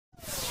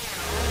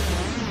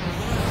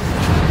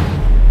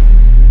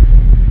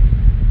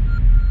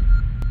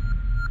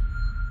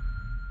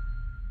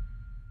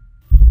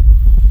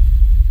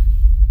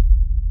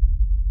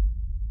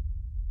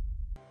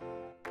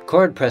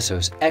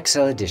CardPresso's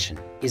XL Edition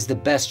is the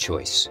best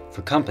choice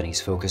for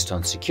companies focused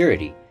on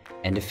security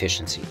and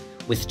efficiency,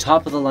 with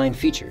top-of-the-line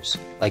features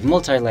like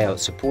multi-layout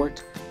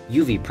support,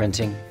 UV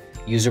printing,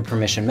 user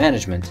permission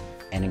management,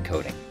 and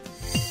encoding.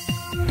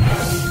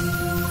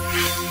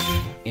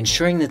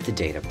 Ensuring that the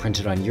data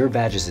printed on your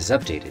badges is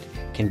updated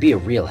can be a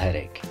real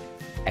headache.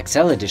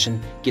 XL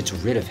Edition gets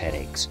rid of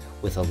headaches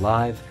with a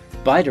live,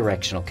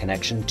 bi-directional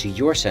connection to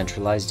your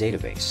centralized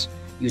database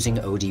using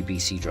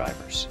DBC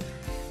drivers.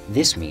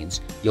 This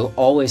means you'll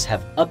always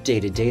have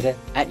updated data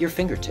at your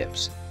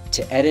fingertips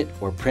to edit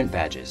or print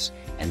badges,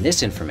 and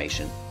this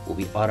information will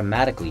be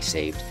automatically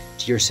saved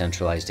to your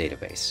centralized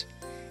database.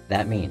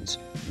 That means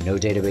no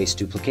database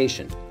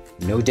duplication,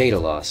 no data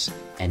loss,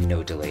 and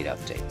no delayed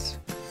updates.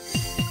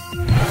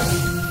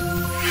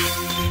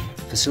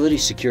 Facility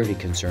security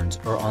concerns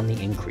are on the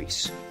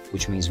increase,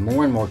 which means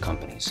more and more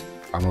companies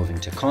are moving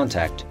to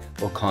contact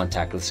or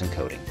contactless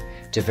encoding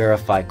to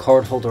verify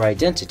cardholder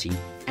identity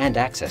and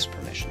access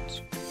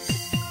permissions.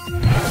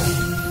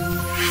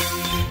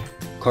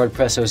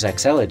 CardPresso's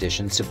XL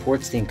Edition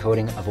supports the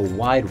encoding of a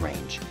wide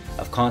range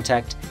of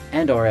contact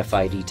and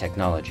RFID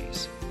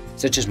technologies,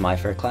 such as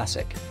MyFair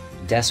Classic,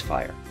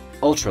 DeskFire,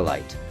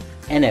 Ultralight,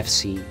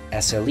 NFC,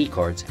 SLE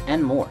cards,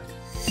 and more.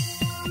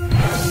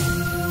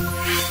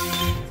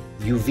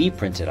 UV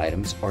printed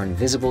items are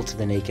invisible to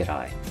the naked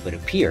eye, but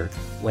appear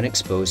when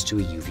exposed to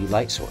a UV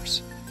light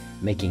source,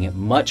 making it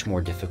much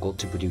more difficult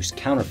to produce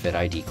counterfeit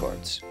ID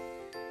cards.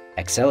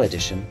 XL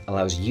Edition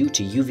allows you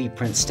to UV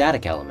print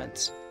static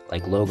elements,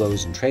 like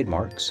logos and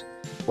trademarks,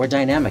 or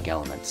dynamic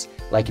elements,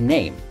 like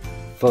name,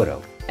 photo,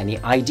 and the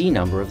ID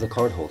number of the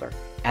cardholder,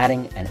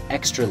 adding an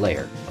extra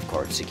layer of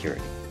card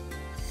security.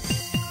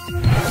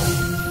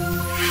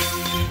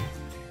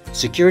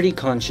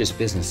 Security-conscious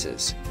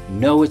businesses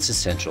know it's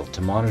essential to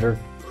monitor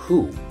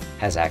who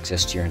has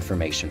access to your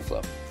information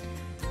flow.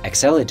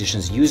 XL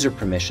Edition's user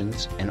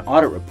permissions and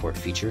audit report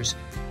features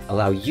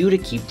allow you to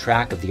keep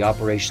track of the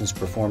operations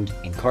performed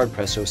in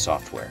CardPresso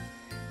software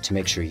to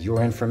make sure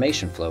your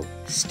information flow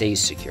stays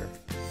secure.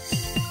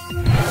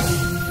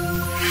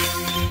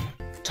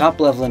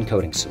 Top-level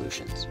encoding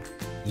solutions,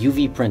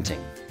 UV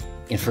printing,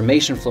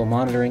 information flow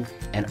monitoring,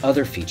 and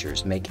other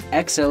features make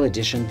XL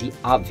Edition the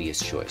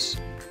obvious choice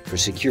for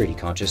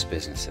security-conscious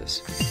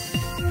businesses.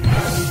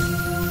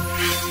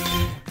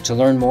 To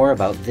learn more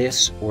about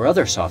this or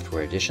other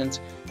software editions,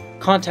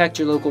 contact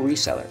your local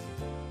reseller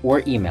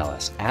or email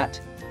us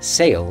at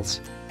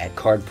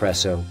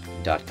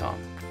sales@cardpresso.com.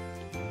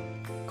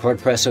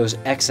 CardPresso's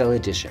XL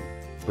Edition,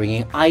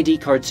 bringing ID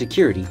card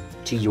security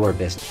to your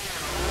business.